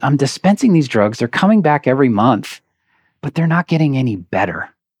I'm dispensing these drugs. They're coming back every month, but they're not getting any better.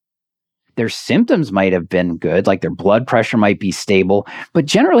 Their symptoms might have been good, like their blood pressure might be stable, but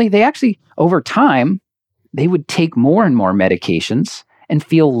generally they actually, over time, they would take more and more medications and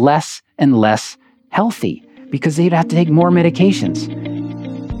feel less and less healthy because they'd have to take more medications.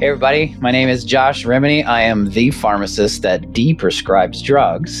 Hey everybody, my name is Josh Rimini. I am the pharmacist that de-prescribes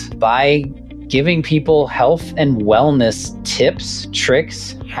drugs by giving people health and wellness tips,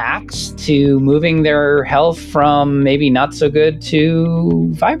 tricks, hacks to moving their health from maybe not so good to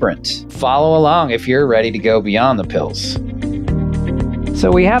vibrant. Follow along if you're ready to go beyond the pills.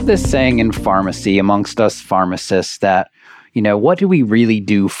 So we have this saying in pharmacy amongst us pharmacists that, what do we really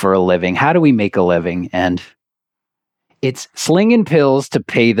do for a living? How do we make a living? And it's slinging pills to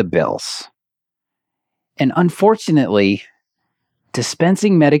pay the bills. And unfortunately,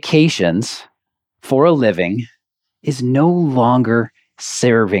 dispensing medications for a living is no longer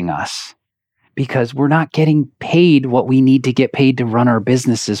serving us because we're not getting paid what we need to get paid to run our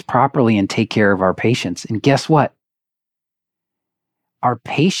businesses properly and take care of our patients. And guess what? Our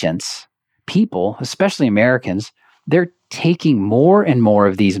patients, people, especially Americans, they're taking more and more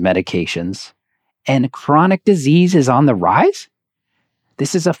of these medications, and chronic disease is on the rise.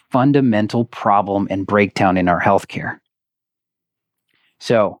 This is a fundamental problem and breakdown in our healthcare.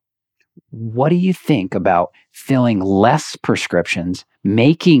 So, what do you think about filling less prescriptions,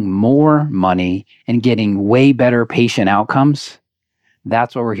 making more money, and getting way better patient outcomes?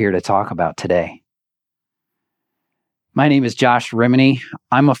 That's what we're here to talk about today. My name is Josh Rimini.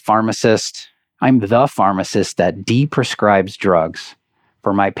 I'm a pharmacist. I'm the pharmacist that de-prescribes drugs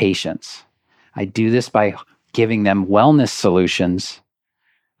for my patients. I do this by giving them wellness solutions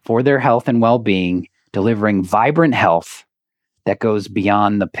for their health and well-being, delivering vibrant health that goes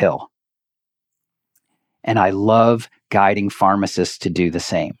beyond the pill. And I love guiding pharmacists to do the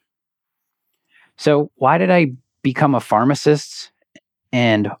same. So why did I become a pharmacist?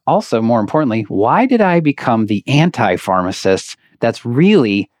 And also, more importantly, why did I become the anti-pharmacist that's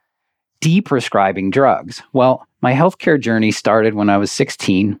really de-prescribing drugs? Well, my healthcare journey started when I was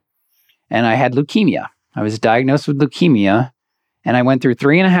 16 and I had leukemia. I was diagnosed with leukemia and I went through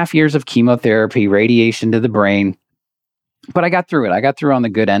 3.5 years of chemotherapy, radiation to the brain. But I got through it. I got through on the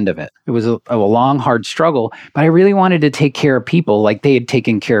good end of it. It was a long, hard struggle, but I really wanted to take care of people like they had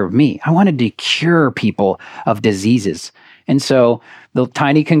taken care of me. I wanted to cure people of diseases. And so the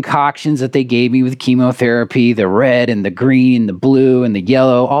tiny concoctions that they gave me with chemotherapy, the red and the green, the blue and the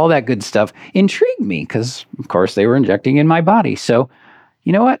yellow, all that good stuff intrigued me because, of course, they were injecting in my body. So,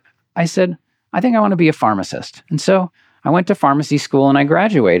 you know what? I said, I think I want to be a pharmacist. And so I went to pharmacy school and I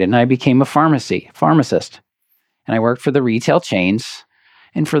graduated and I became a pharmacist. And I worked for the retail chains.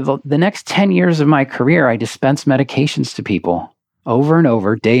 And for the next 10 years of my career, I dispensed medications to people over and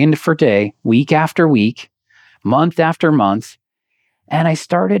over, day in for day, week after week, month after month. And I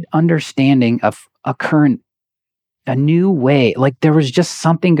started understanding a new way. Like there was just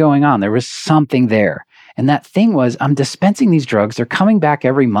something going on. There was something there. And that thing was, I'm dispensing these drugs. They're coming back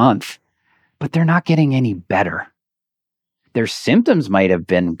every month, but they're not getting any better. Their symptoms might have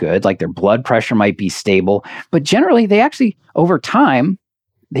been good, like their blood pressure might be stable, but generally they actually, over time,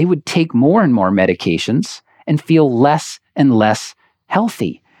 they would take more and more medications and feel less and less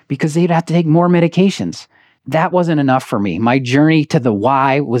healthy because they'd have to take more medications. That wasn't enough for me. My journey to the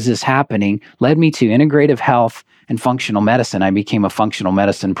why was this happening led me to integrative health and functional medicine. I became a functional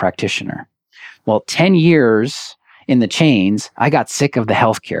medicine practitioner. Well, 10 years in the chains, I got sick of the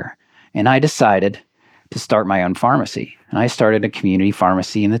healthcare and I decided to start my own pharmacy. And I started a community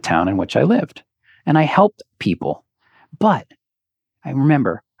pharmacy in the town in which I lived. And I helped people. But I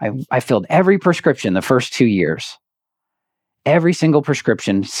remember I filled every prescription the first 2 years. Every single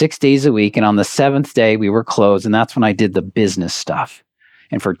prescription, 6 days a week. And on the 7th day, we were closed. And that's when I did the business stuff.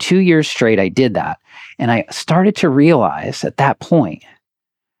 And for 2 years straight, I did that. And I started to realize at that point,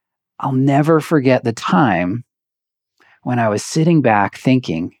 I'll never forget the time when I was sitting back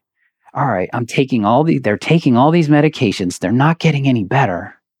thinking, all right, they're taking all these medications. They're not getting any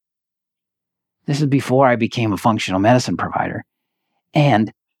better. This is before I became a functional medicine provider.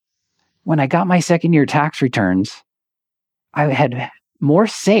 And when I got my second year tax returns, I had more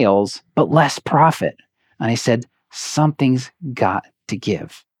sales, but less profit. And I said, something's got to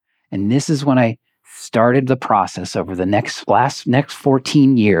give. And this is when I started the process over the next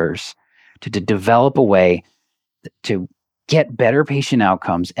 14 years to develop a way to get better patient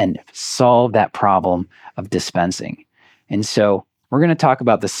outcomes and solve that problem of dispensing. And so we're going to talk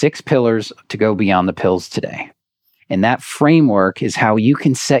about the 6 pillars to go beyond the pills today. And that framework is how you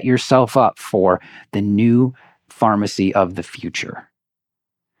can set yourself up for the new pharmacy of the future.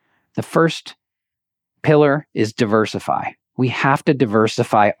 The first pillar is diversify. We have to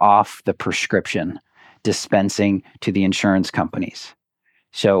diversify off the prescription dispensing to the insurance companies.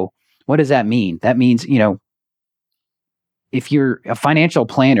 So what does that mean? That means, if you're a financial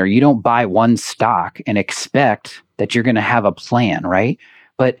planner, you don't buy one stock and expect that you're going to have a plan, right?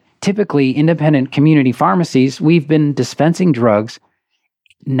 But typically, independent community pharmacies, we've been dispensing drugs.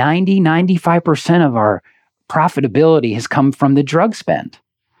 95% of our profitability has come from the drug spend.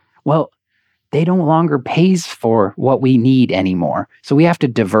 Well, they no longer pays for what we need anymore. So we have to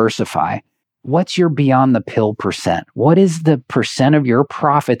diversify. What's your beyond the pill percent? What is the percent of your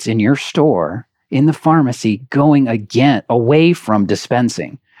profits in your store, in the pharmacy, going away from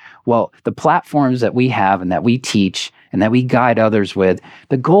dispensing? Well, the platforms that we have and that we teach and that we guide others with,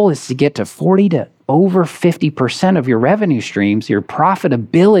 the goal is to get to 40 to over 50% of your revenue streams, your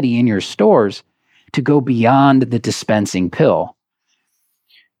profitability in your stores, to go beyond the dispensing pill.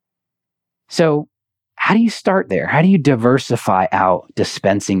 So how do you start there? How do you diversify out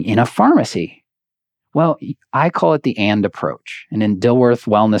dispensing in a pharmacy? Well, I call it the AND approach. And in Dilworth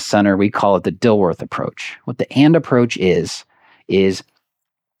Wellness Center, we call it the Dilworth approach. What the AND approach is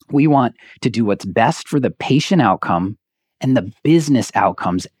we want to do what's best for the patient outcome and the business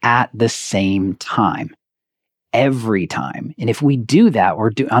outcomes at the same time, every time. And if we do that,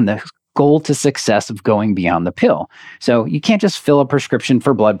 we're on the goal to success of going beyond the pill. So you can't just fill a prescription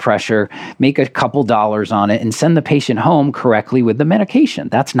for blood pressure, make a couple dollars on it, and send the patient home correctly with the medication.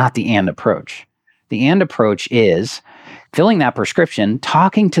 That's not the AND approach. The AND approach is filling that prescription,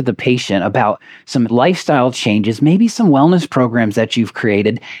 talking to the patient about some lifestyle changes, maybe some wellness programs that you've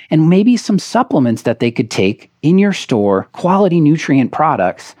created, and maybe some supplements that they could take in your store, quality nutrient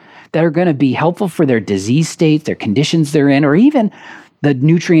products that are going to be helpful for their disease states, their conditions they're in, or even the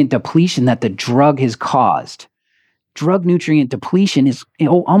nutrient depletion that the drug has caused. Drug nutrient depletion is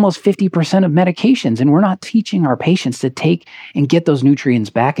almost 50% of medications, and we're not teaching our patients to take and get those nutrients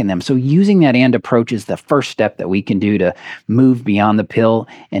back in them. So using that AND approach is the first step that we can do to move beyond the pill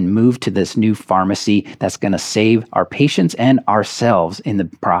and move to this new pharmacy that's going to save our patients and ourselves in the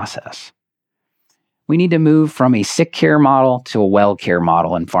process. We need to move from a sick care model to a well care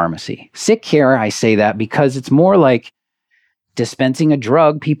model in pharmacy. Sick care, I say that because it's more like dispensing a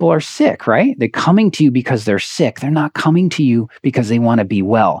drug. People are sick, right? They're coming to you because they're sick. They're not coming to you because they want to be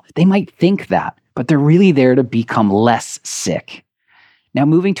well. They might think that, but they're really there to become less sick. Now,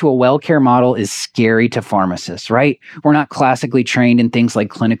 moving to a well care model is scary to pharmacists, right? We're not classically trained in things like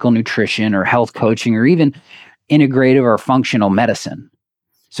clinical nutrition or health coaching or even integrative or functional medicine.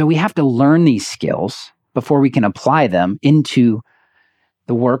 So we have to learn these skills before we can apply them into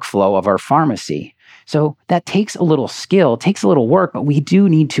the workflow of our pharmacy. So that takes a little skill, takes a little work, but we do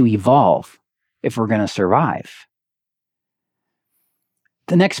need to evolve if we're going to survive.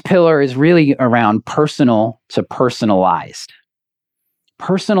 The next pillar is really around personal to personalized.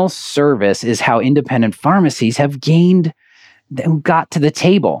 Personal service is how independent pharmacies have got to the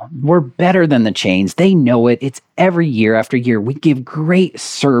table. We're better than the chains. They know it. It's every year after year. We give great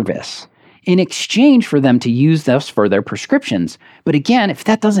service in exchange for them to use us for their prescriptions. But again, if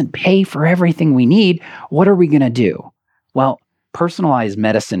that doesn't pay for everything we need, what are we going to do? Well, personalized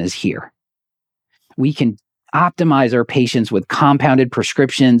medicine is here. We can optimize our patients with compounded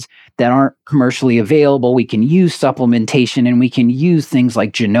prescriptions that aren't commercially available. We can use supplementation, and we can use things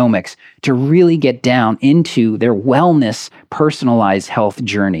like genomics to really get down into their wellness, personalized health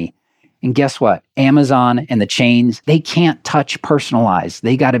journey. And guess what? Amazon and the chains, they can't touch personalized.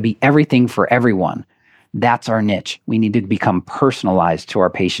 They got to be everything for everyone. That's our niche. We need to become personalized to our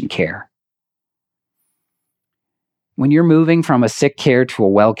patient care. When you're moving from a sick care to a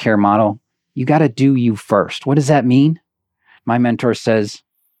well care model, you got to do you first. What does that mean? My mentor says,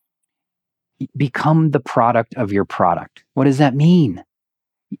 become the product of your product. What does that mean?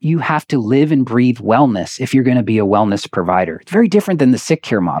 You have to live and breathe wellness if you're going to be a wellness provider. It's very different than the sick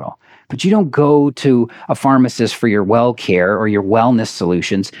care model. But you don't go to a pharmacist for your well care or your wellness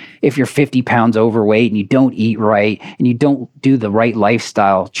solutions if you're 50 pounds overweight and you don't eat right and you don't do the right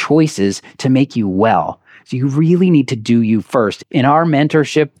lifestyle choices to make you well. So you really need to do you first. In our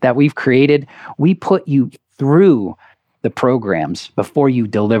mentorship that we've created, we put you through the programs before you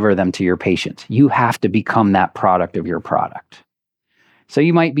deliver them to your patients. You have to become that product of your product. So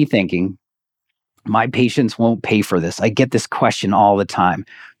you might be thinking, my patients won't pay for this. I get this question all the time.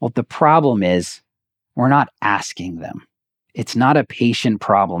 Well, the problem is we're not asking them. It's not a patient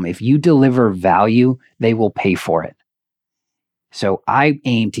problem. If you deliver value, they will pay for it. So I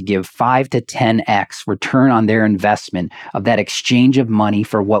aim to give 5 to 10x return on their investment of that exchange of money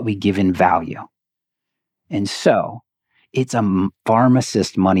for what we give in value. And so It's a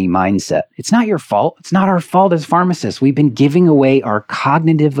pharmacist money mindset. It's not your fault. It's not our fault as pharmacists. We've been giving away our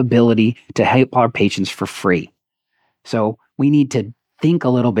cognitive ability to help our patients for free. So we need to think a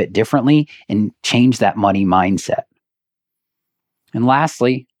little bit differently and change that money mindset. And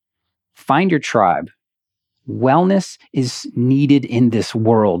lastly, find your tribe. Wellness is needed in this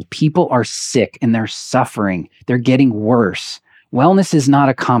world. People are sick and they're suffering. They're getting worse. Wellness is not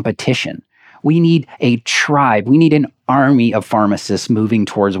a competition. We need a tribe. We need an army of pharmacists moving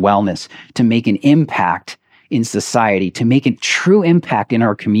towards wellness to make an impact in society, to make a true impact in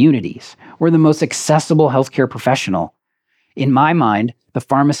our communities. We're the most accessible healthcare professional. In my mind, the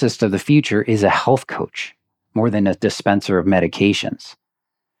pharmacist of the future is a health coach more than a dispenser of medications.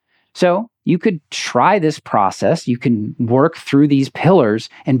 So you could try this process. You can work through these pillars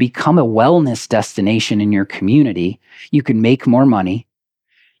and become a wellness destination in your community. You can make more money.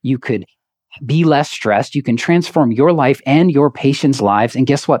 You could be less stressed. You can transform your life and your patients' lives. And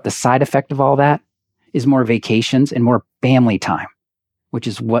guess what? The side effect of all that is more vacations and more family time, which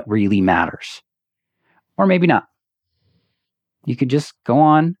is what really matters. Or maybe not. You could just go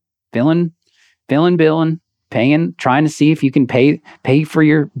on billing, paying, trying to see if you can pay for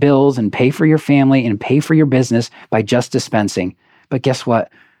your bills and pay for your family and pay for your business by just dispensing. But guess what?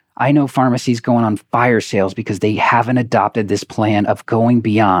 I know pharmacies going on fire sales because they haven't adopted this plan of going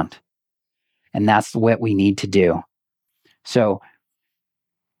beyond. And that's what we need to do. So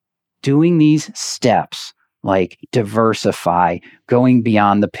doing these steps like diversify, going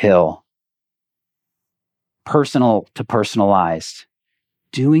beyond the pill, personal to personalized,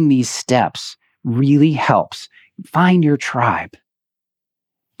 doing these steps really helps. Find your tribe.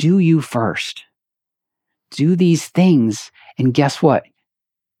 Do you first. Do these things, and guess what?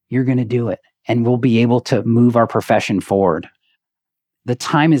 You're going to do it, and we'll be able to move our profession forward. The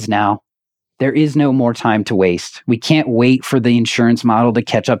time is now. There is no more time to waste. We can't wait for the insurance model to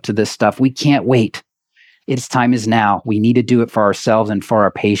catch up to this stuff. We can't wait. Its time is now. We need to do it for ourselves and for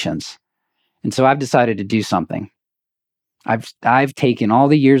our patients. And so I've decided to do something. I've taken all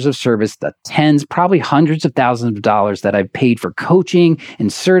the years of service, the tens, probably hundreds of thousands of dollars that I've paid for coaching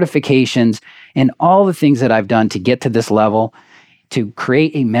and certifications and all the things that I've done to get to this level, to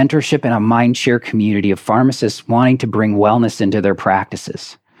create a mentorship and a mindshare community of pharmacists wanting to bring wellness into their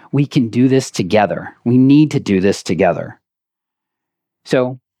practices. We can do this together. We need to do this together.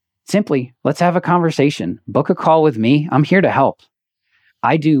 So simply, let's have a conversation. Book a call with me. I'm here to help.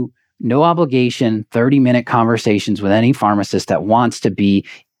 I do no obligation, 30-minute conversations with any pharmacist that wants to be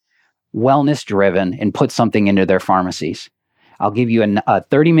wellness driven and put something into their pharmacies. I'll give you a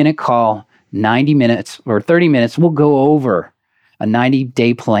 30-minute call, 90 minutes or 30 minutes. We'll go over a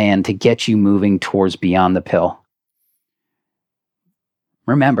 90-day plan to get you moving towards beyond the pill.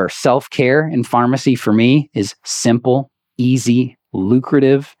 Remember, self-care in pharmacy for me is simple, easy,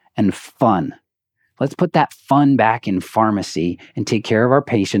 lucrative, and fun. Let's put that fun back in pharmacy and take care of our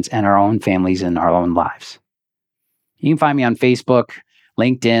patients and our own families and our own lives. You can find me on Facebook,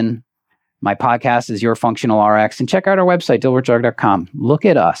 LinkedIn. My podcast is Your Functional RX, and check out our website, dilworthdrug.com. Look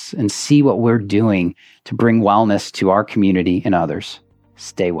at us and see what we're doing to bring wellness to our community and others.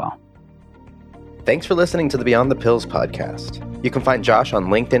 Stay well. Thanks for listening to the Beyond the Pills podcast. You can find Josh on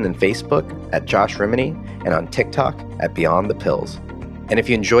LinkedIn and Facebook at Josh Rimini and on TikTok at Beyond the Pills. And if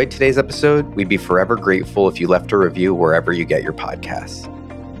you enjoyed today's episode, we'd be forever grateful if you left a review wherever you get your podcasts.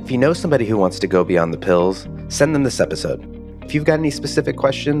 If you know somebody who wants to go beyond the pills, send them this episode. If you've got any specific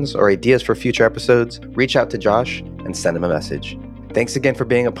questions or ideas for future episodes, reach out to Josh and send him a message. Thanks again for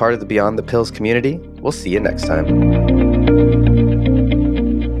being a part of the Beyond the Pills community. We'll see you next time.